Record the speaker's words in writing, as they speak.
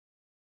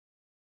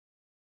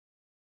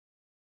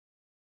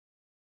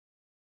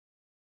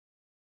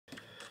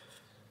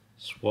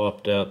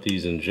Swapped out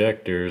these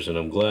injectors, and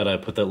I'm glad I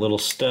put that little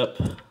step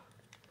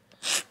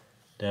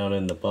down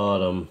in the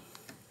bottom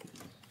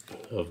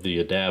of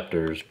the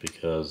adapters,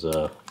 because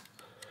those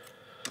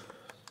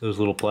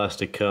little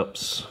plastic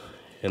cups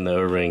and the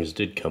O-rings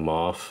did come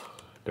off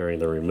during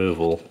the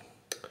removal.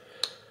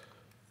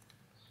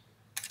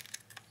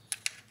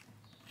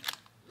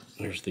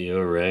 There's the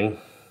O-ring.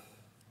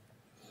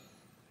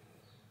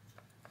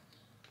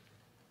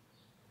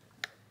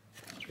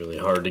 It's really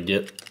hard to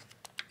get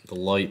the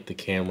light, the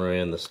camera,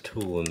 and this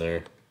tool in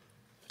there.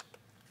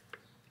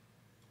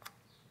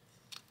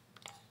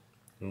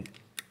 But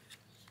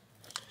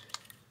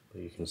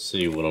you can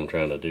see what I'm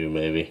trying to do,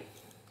 maybe.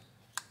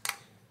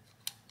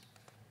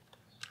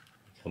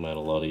 Come out a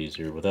lot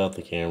easier without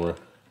the camera.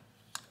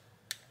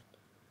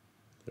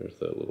 There's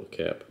that little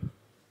cap.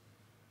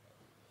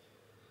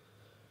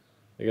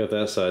 I got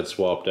that side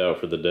swapped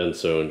out for the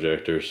Denso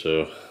injector,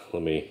 so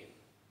let me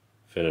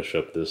finish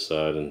up this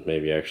side and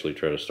maybe actually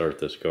try to start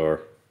this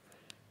car.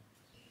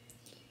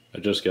 I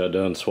just got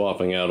done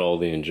swapping out all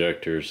the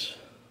injectors,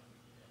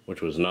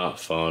 which was not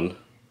fun,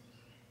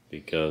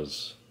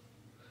 because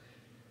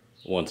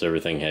once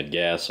everything had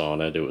gas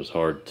on it, it was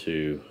hard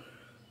to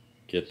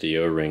get the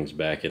O-rings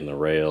back in the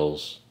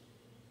rails.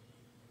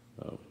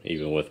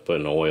 Even with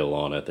putting oil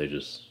on it, they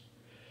just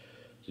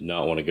did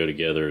not want to go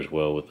together as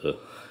well with the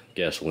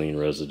gasoline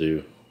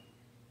residue,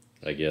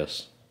 I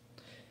guess.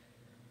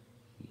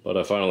 But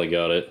I finally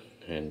got it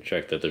and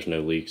checked that there's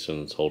no leaks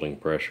and it's holding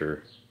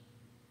pressure.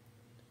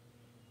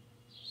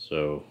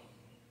 So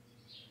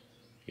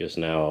I guess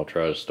now I'll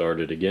try to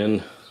start it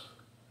again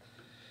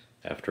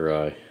after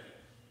I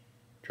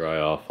dry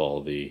off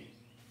all the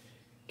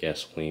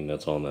gasoline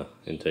that's on the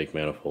intake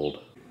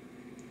manifold.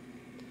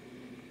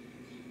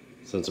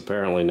 Since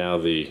apparently now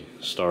the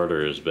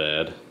starter is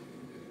bad,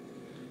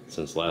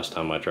 since last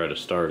time I tried to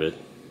start it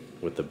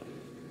with the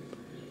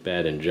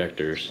bad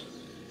injectors,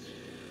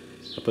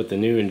 I put the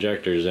new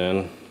injectors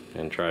in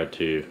and tried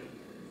to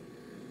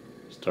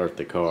start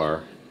the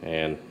car,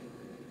 and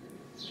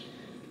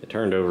it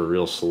turned over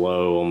real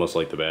slow, almost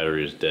like the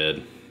battery is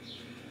dead.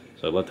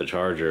 So I let the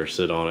charger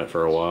sit on it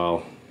for a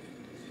while,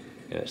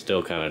 and it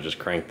still kind of just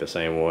cranked the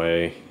same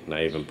way. And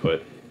I even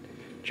put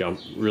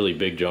really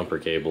big jumper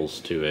cables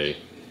to a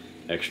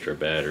extra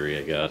battery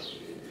I got.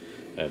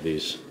 I have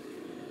these,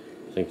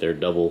 I think they're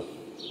double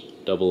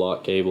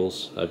lock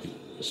cables. I've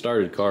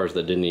started cars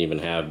that didn't even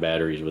have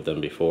batteries with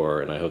them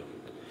before, and I hooked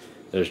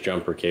those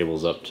jumper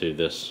cables up to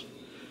this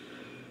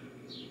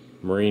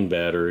marine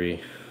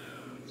battery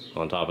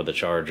on top of the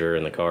charger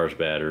and the car's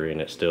battery,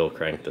 and it still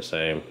cranked the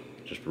same,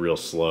 just real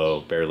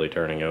slow, barely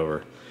turning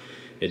over.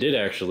 It did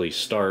actually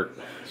start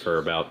for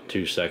about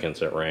 2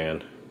 seconds. It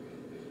ran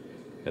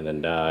and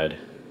then died,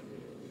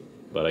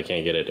 but I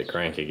can't get it to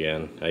crank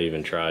again. I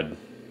even tried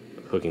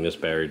hooking this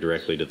battery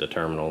directly to the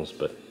terminals,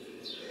 but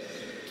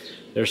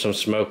there's some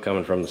smoke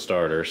coming from the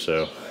starter,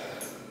 so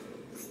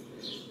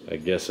I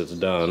guess it's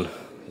done.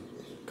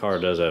 The car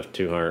does have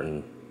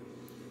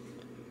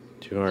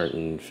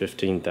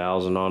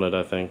 215,000 on it,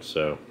 I think,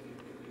 so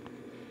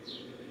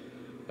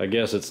I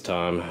guess it's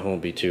time. I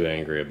won't be too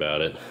angry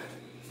about it.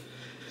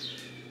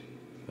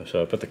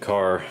 So I put the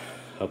car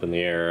up in the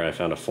air. I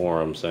found a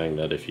forum saying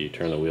that if you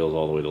turn the wheels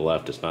all the way to the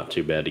left, it's not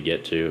too bad to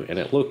get to, and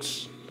it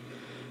looks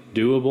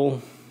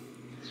doable.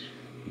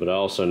 But I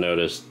also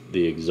noticed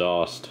the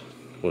exhaust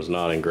was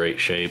not in great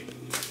shape.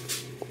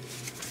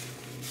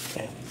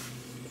 I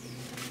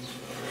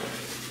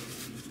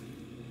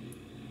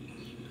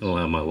don't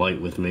have my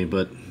light with me,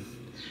 but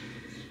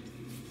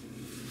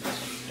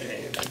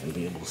I'm not gonna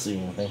be able to see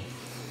anything.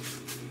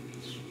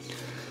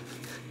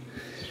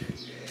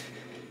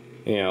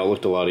 Yeah, it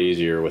looked a lot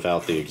easier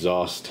without the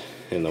exhaust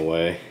in the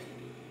way.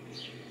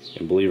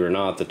 And believe it or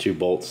not, the 2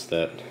 bolts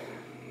that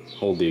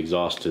hold the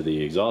exhaust to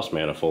the exhaust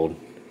manifold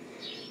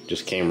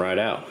just came right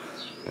out.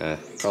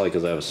 Probably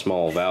because I have a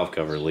small valve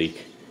cover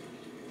leak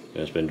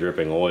and it's been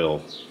dripping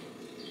oil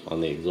on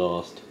the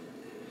exhaust.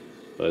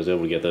 But I was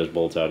able to get those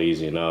bolts out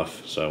easy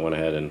enough, so I went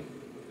ahead and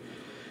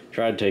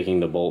tried taking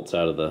the bolts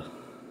out of the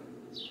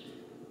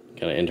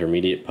kind of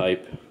intermediate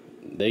pipe.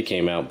 They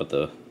came out, but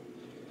the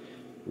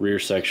rear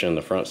section and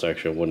the front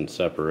section wouldn't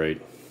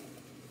separate.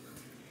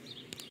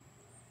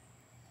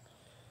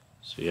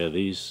 So yeah,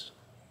 these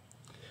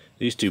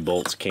 2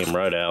 bolts came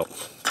right out,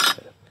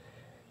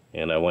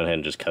 and I went ahead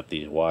and just cut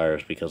these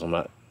wires because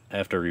I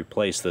have to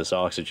replace this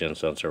oxygen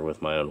sensor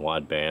with my own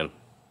wideband.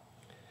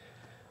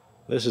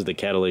 This is the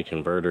catalytic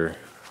converter.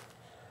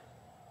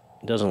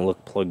 It doesn't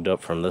look plugged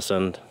up from this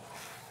end,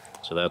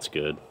 so that's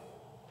good.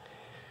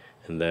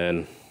 And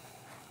then,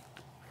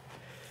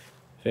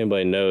 if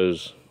anybody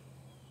knows,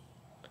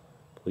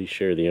 please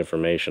share the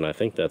information. I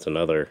think that's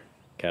another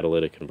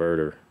catalytic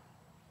converter.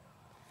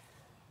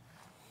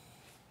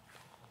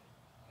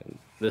 And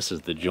this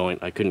is the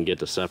joint I couldn't get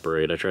to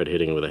separate. I tried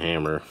hitting it with a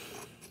hammer,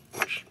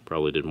 which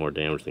probably did more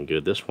damage than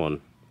good. This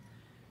one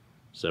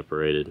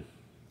separated.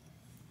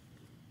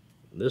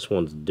 This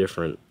one's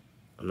different.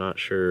 I'm not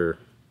sure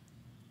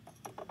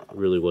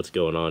really what's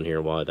going on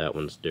here, why that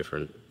one's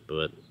different,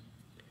 but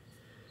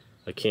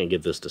I can't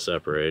get this to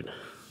separate,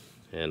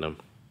 and I'm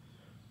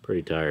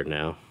pretty tired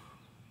now,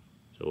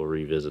 so we'll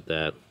revisit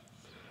that.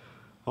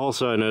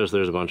 Also, I noticed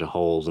there's a bunch of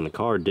holes, and the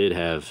car did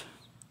have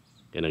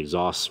an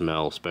exhaust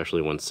smell,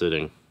 especially when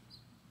sitting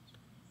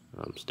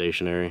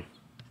stationary.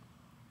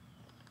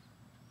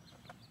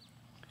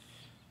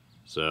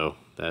 So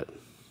that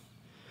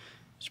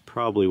is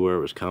probably where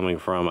it was coming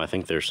from. I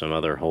think there's some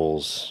other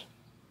holes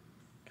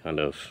kind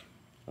of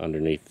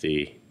underneath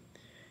the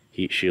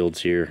heat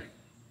shields here.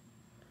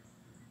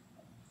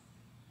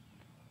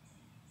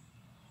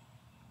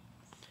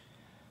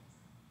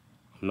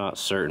 I'm not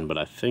certain, but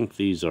I think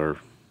these are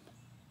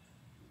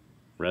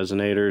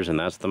resonators and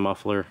that's the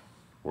muffler,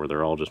 or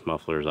they're all just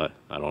mufflers. I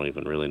don't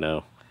even really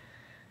know.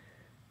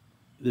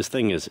 This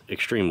thing is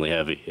extremely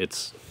heavy.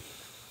 It's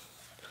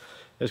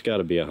got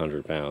to be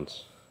 100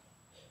 pounds.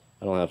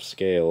 I don't have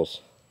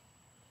scales,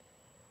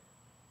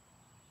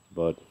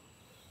 but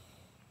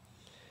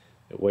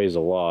it weighs a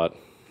lot.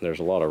 There's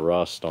a lot of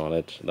rust on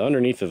it. The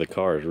underneath of the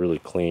car is really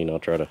clean. I'll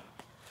try to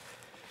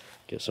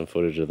get some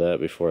footage of that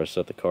before I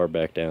set the car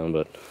back down,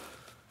 but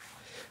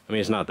I mean,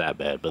 it's not that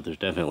bad, but there's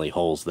definitely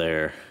holes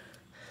there.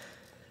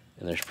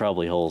 And there's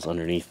probably holes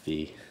underneath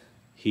the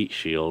heat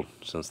shield.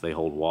 Since they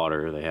hold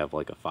water, they have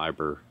like a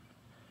fiber,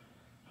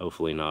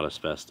 hopefully not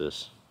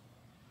asbestos,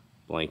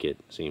 blanket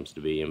seems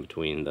to be in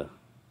between the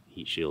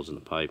heat shields and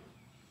the pipe.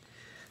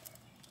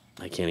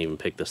 I can't even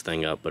pick this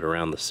thing up, but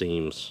around the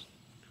seams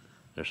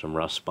there's some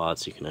rust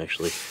spots. You can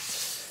actually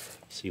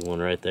see one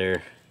right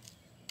there.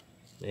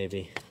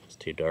 Maybe it's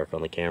too dark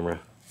on the camera.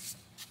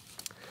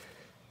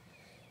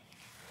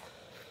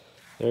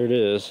 There it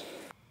is.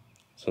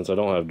 Since I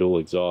don't have dual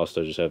exhaust,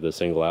 I just have this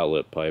single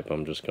outlet pipe.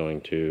 I'm just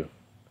going to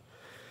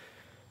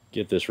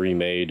get this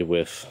remade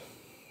with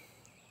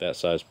that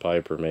size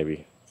pipe, or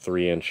maybe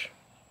 3-inch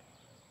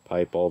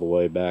pipe all the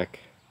way back,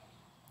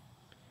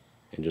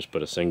 and just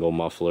put a single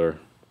muffler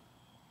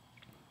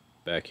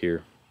back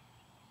here.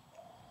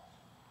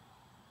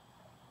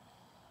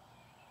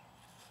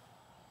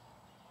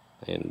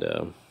 And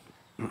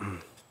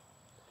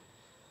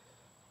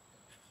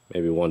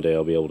maybe one day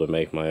I'll be able to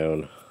make my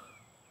own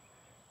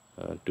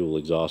dual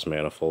exhaust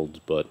manifolds,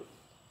 but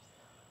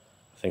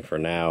I think for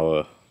now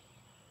a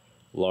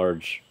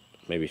large,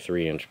 maybe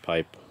 3-inch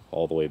pipe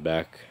all the way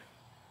back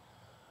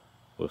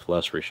with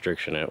less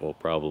restriction in it will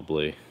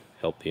probably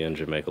help the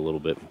engine make a little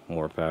bit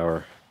more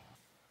power.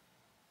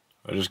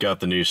 I just got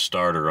the new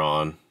starter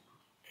on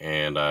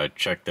and I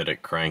checked that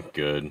it cranked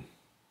good.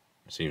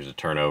 It seems to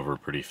turn over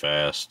pretty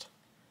fast.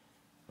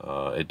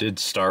 It did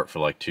start for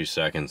like 2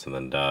 seconds and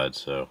then died,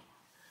 so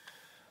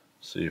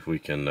see if we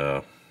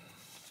can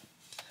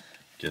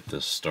get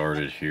this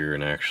started here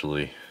and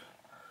actually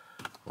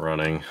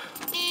running.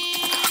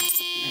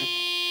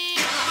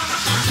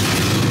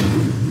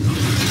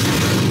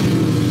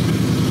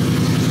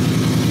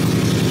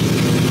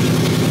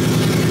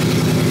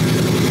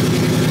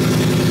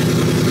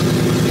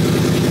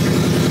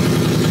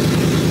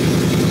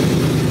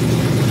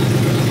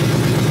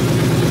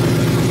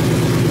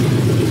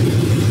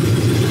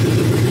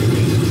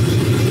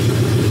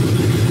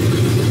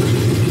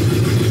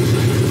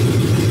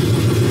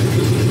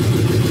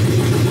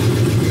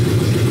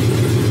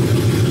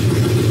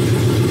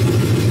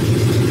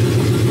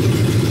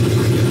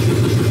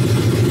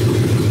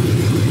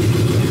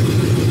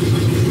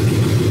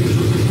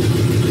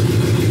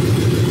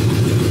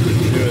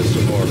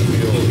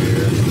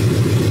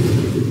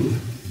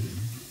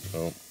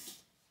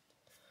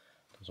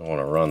 Doesn't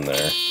want to run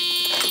there.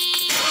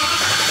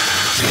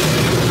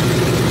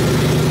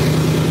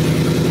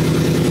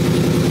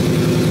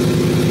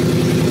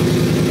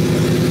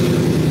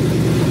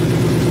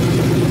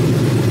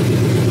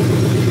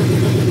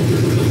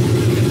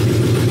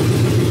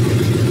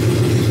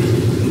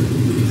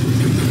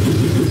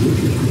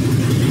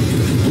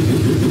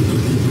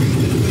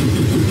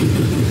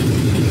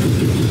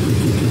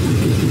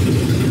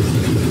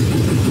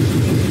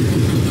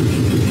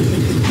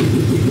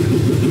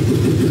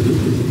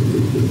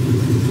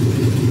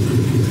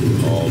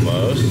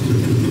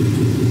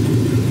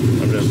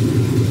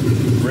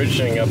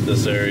 Up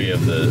this area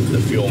of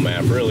the fuel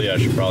map. Really, I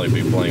should probably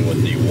be playing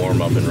with the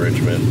warm-up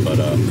enrichment, but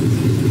I'm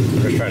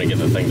just trying to get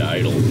the thing to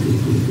idle.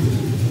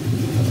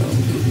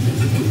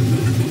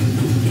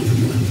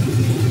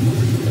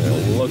 And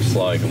it looks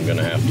like I'm going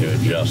to have to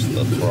adjust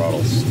the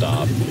throttle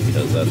stop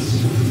because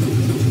that's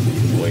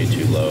way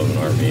too low of an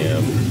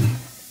RPM.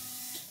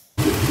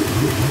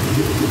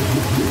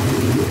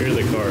 Here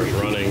the car is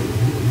running.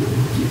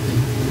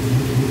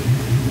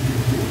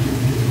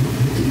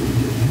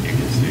 You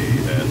can see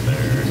that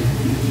there.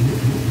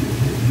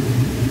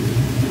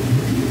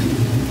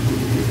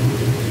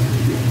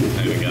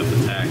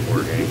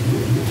 Working,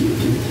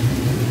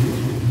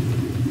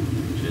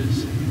 which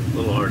is a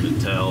little hard to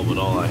tell, but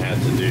all I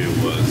had to do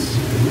was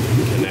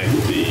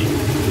connect the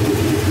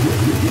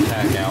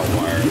tack out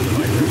wire to the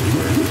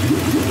microinverter,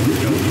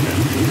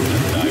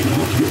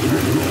 diagnostic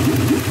terminal,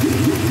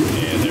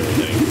 and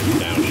everything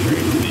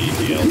downstream to the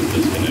EPL is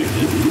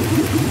disconnected.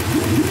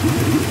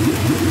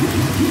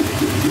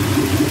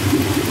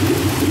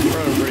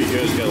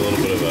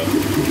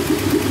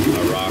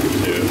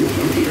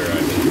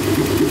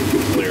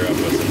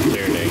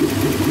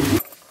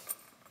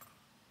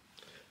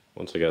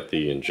 once I got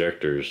the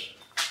injectors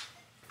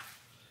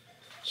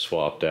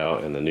swapped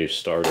out and the new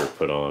starter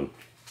put on,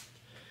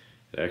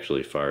 it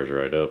actually fires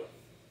right up.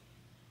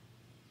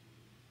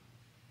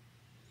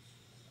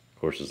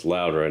 Of course it's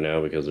loud right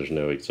now because there's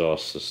no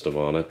exhaust system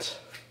on it.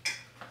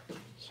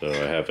 So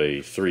I have a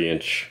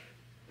 3-inch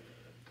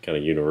kind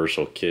of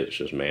universal kit, it's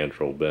just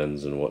mandrel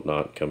bends and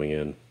whatnot coming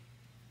in.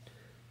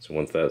 So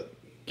once that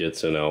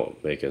gets in, I'll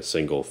make a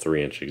single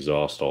 3-inch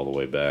exhaust all the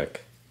way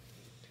back.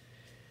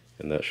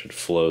 And that should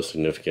flow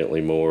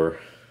significantly more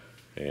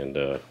and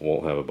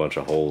won't have a bunch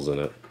of holes in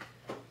it.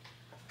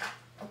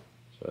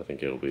 So I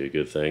think it'll be a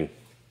good thing.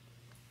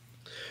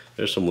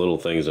 There's some little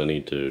things I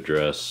need to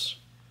address.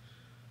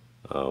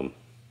 I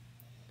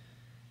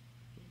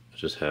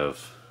just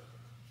have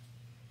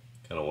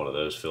kind of one of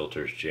those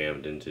filters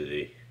jammed into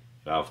the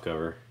valve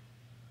cover.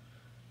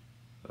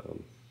 So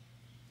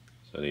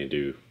I need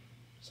to do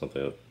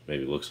something that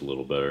maybe looks a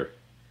little better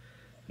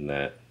than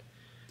that.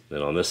 And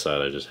then on this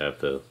side I just have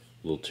the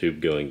little tube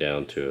going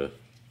down to a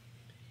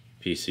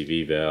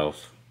PCV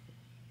valve,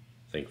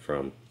 I think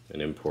from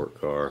an import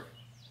car,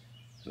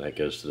 and that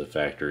goes to the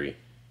factory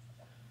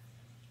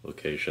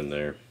location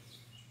there.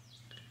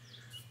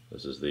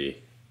 This is the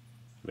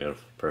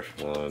manifold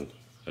pressure line.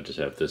 I just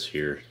have this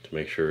here to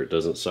make sure it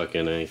doesn't suck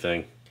in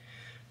anything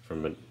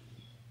from it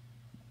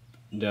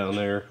down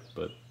there,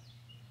 but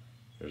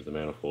there's the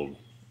manifold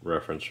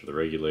reference for the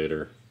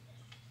regulator.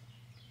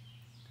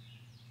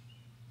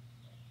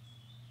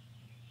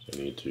 I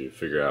need to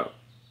figure out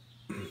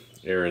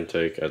air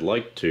intake. I'd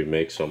like to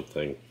make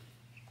something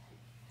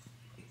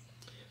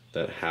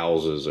that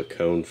houses a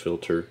cone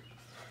filter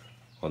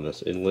on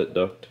this inlet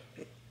duct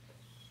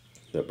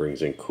that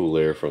brings in cool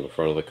air from the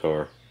front of the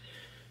car,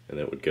 and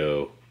that would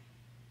go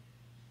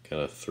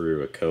kind of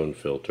through a cone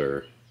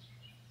filter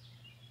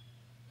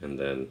and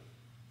then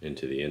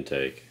into the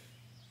intake.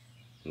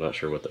 I'm not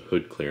sure what the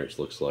hood clearance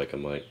looks like. I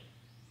might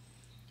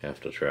have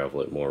to travel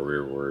it more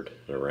rearward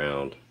and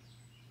around.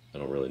 I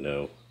don't really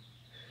know.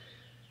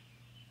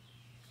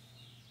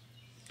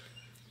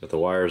 Got the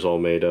wires all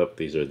made up.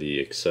 These are the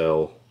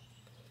Excel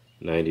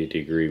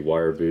 90-degree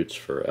wire boots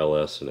for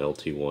LS and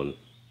LT1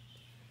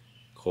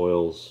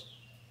 coils.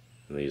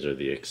 And these are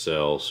the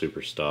Excel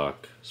Super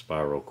Stock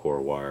spiral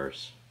core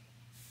wires.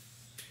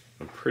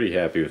 I'm pretty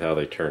happy with how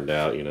they turned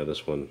out. You know,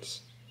 this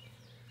one's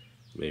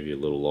maybe a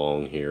little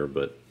long here,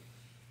 but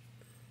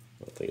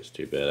I don't think it's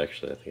too bad.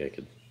 Actually, I think I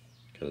could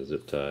kind of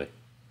zip tie.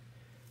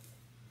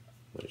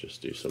 Might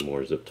just do some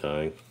more zip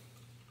tying.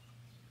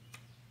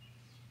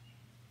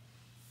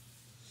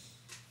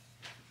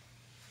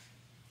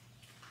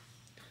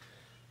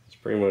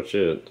 That's pretty much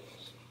it.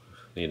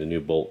 Need a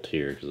new bolt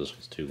here because this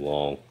was too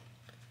long.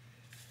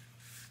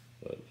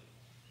 But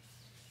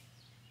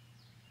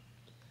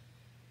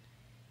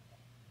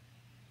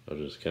I'll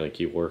just kind of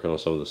keep working on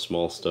some of the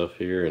small stuff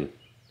here, and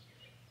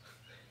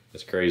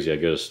it's crazy. I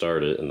go to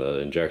start it and the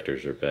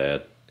injectors are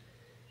bad.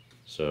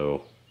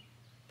 So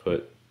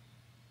put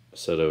a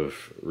set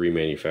of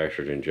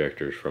remanufactured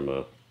injectors from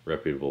a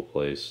reputable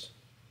place.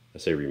 I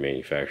say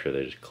remanufacture,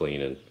 they just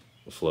clean and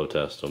flow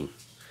test them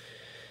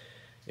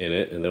in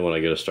it, and then when I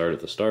go to start it,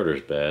 the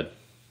starter's bad.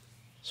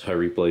 So I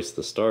replaced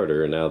the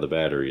starter and now the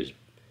battery is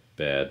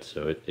bad.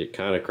 So it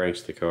kind of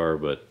cranks the car,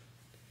 but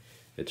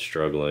it's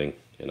struggling,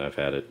 and I've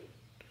had it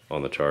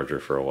on the charger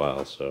for a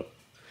while. So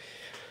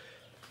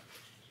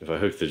if I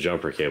hook the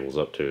jumper cables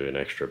up to an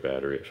extra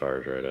battery, it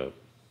fires right up.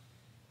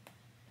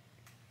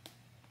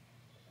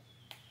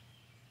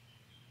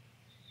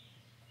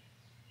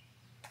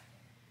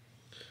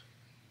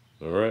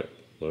 Alright,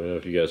 let me know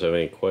if you guys have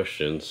any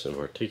questions in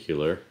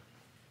particular.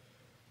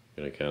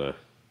 I'm going to kind of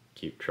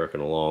keep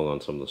trucking along on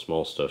some of the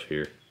small stuff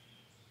here.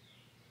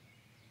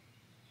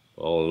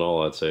 All in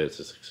all, I'd say it's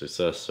a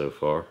success so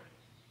far.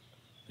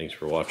 Thanks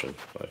for watching.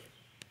 Bye.